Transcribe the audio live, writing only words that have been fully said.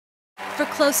For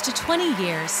close to 20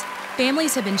 years,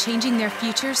 families have been changing their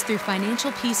futures through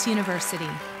Financial Peace University.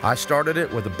 I started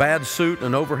it with a bad suit and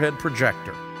an overhead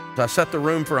projector. I set the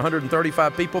room for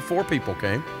 135 people, 4 people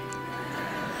came.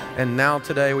 And now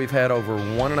today we've had over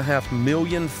 1.5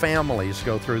 million families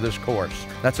go through this course.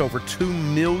 That's over 2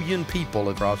 million people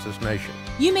across this nation.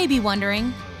 You may be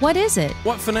wondering, what is it?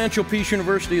 What Financial Peace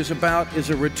University is about is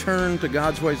a return to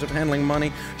God's ways of handling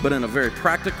money, but in a very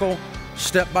practical,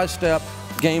 step-by-step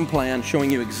game plan showing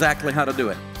you exactly how to do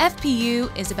it.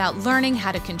 FPU is about learning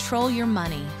how to control your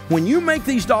money. When you make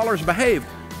these dollars behave,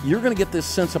 you're going to get this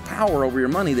sense of power over your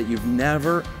money that you've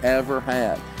never, ever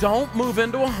had. Don't move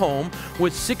into a home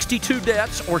with 62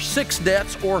 debts or 6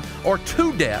 debts or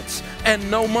 2 debts and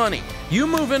no money. You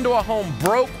move into a home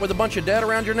broke with a bunch of debt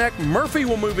around your neck, Murphy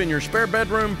will move in your spare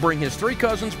bedroom, bring his 3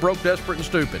 cousins, broke, desperate, and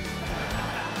stupid.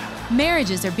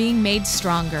 Marriages are being made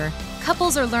stronger.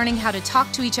 Couples are learning how to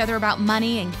talk to each other about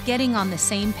money and getting on the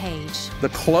same page. The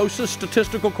closest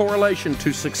statistical correlation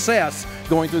to success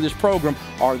going through this program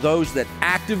are those that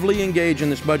actively engage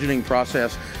in this budgeting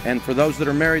process, and for those that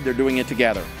are married, they're doing it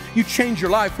together. You change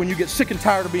your life when you get sick and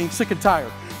tired of being sick and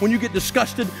tired. When you get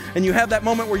disgusted and you have that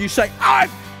moment where you say, I've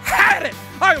had it!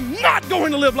 I am not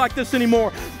going to live like this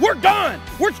anymore. We're done.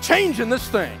 We're changing this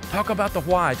thing. Talk about the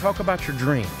why. Talk about your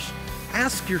dreams.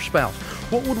 Ask your spouse,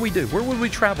 what would we do? Where would we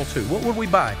travel to? What would we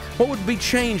buy? What would be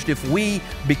changed if we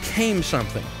became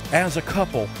something as a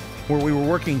couple where we were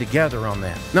working together on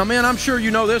that? Now, man, I'm sure you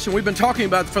know this, and we've been talking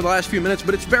about it for the last few minutes,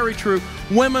 but it's very true.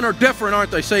 Women are different,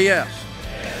 aren't they? Say yes.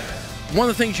 Yes. One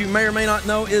of the things you may or may not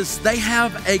know is they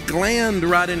have a gland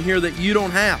right in here that you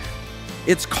don't have.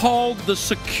 It's called the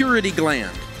security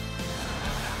gland.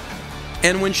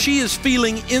 And when she is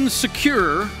feeling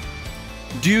insecure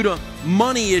due to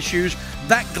money issues,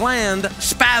 that gland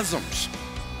spasms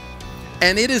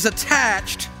and it is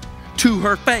attached to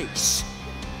her face.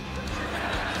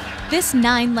 This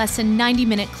 9-lesson,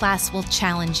 90-minute class will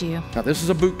challenge you. Now, this is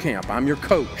a boot camp. I'm your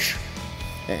coach.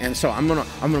 And so I'm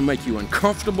gonna make you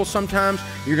uncomfortable sometimes.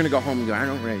 You're gonna go home and go, I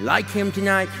don't really like him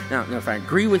tonight. Now if I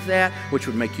agree with that, which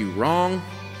would make you wrong.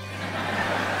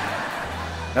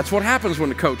 That's what happens when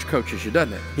the coach coaches you,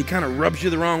 doesn't it? He kind of rubs you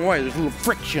the wrong way. There's a little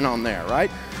friction on there,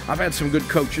 right? I've had some good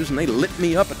coaches, and they lit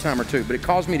me up a time or two, but it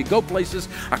caused me to go places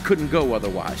I couldn't go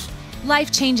otherwise.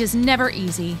 Life change is never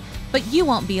easy, but you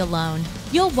won't be alone.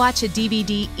 You'll watch a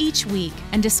DVD each week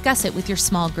and discuss it with your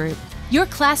small group. Your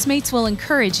classmates will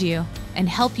encourage you and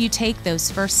help you take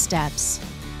those first steps.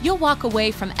 You'll walk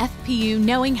away from FPU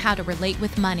knowing how to relate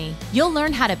with money. You'll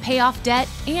learn how to pay off debt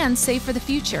and save for the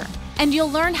future. And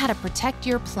you'll learn how to protect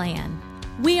your plan.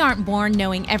 We aren't born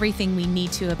knowing everything we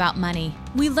need to about money.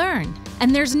 We learn,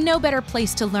 and there's no better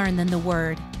place to learn than the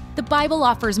Word. The Bible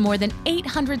offers more than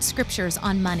 800 scriptures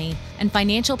on money, and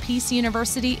Financial Peace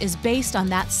University is based on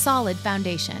that solid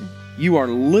foundation. You are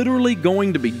literally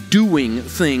going to be doing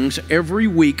things every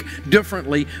week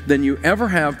differently than you ever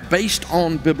have based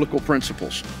on biblical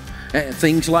principles.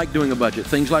 Things like doing a budget,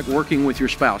 things like working with your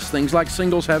spouse, things like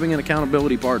singles having an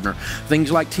accountability partner,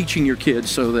 things like teaching your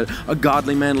kids so that a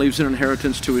godly man leaves an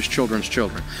inheritance to his children's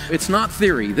children. It's not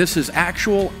theory. This is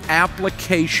actual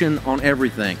application on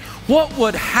everything. What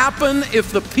would happen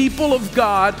if the people of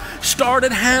God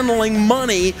started handling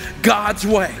money God's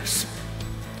ways?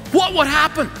 What would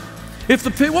happen?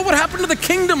 What would happen to the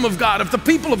kingdom of God if the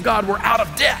people of God were out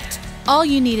of debt? All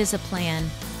you need is a plan.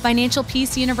 Financial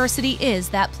Peace University is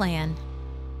that plan.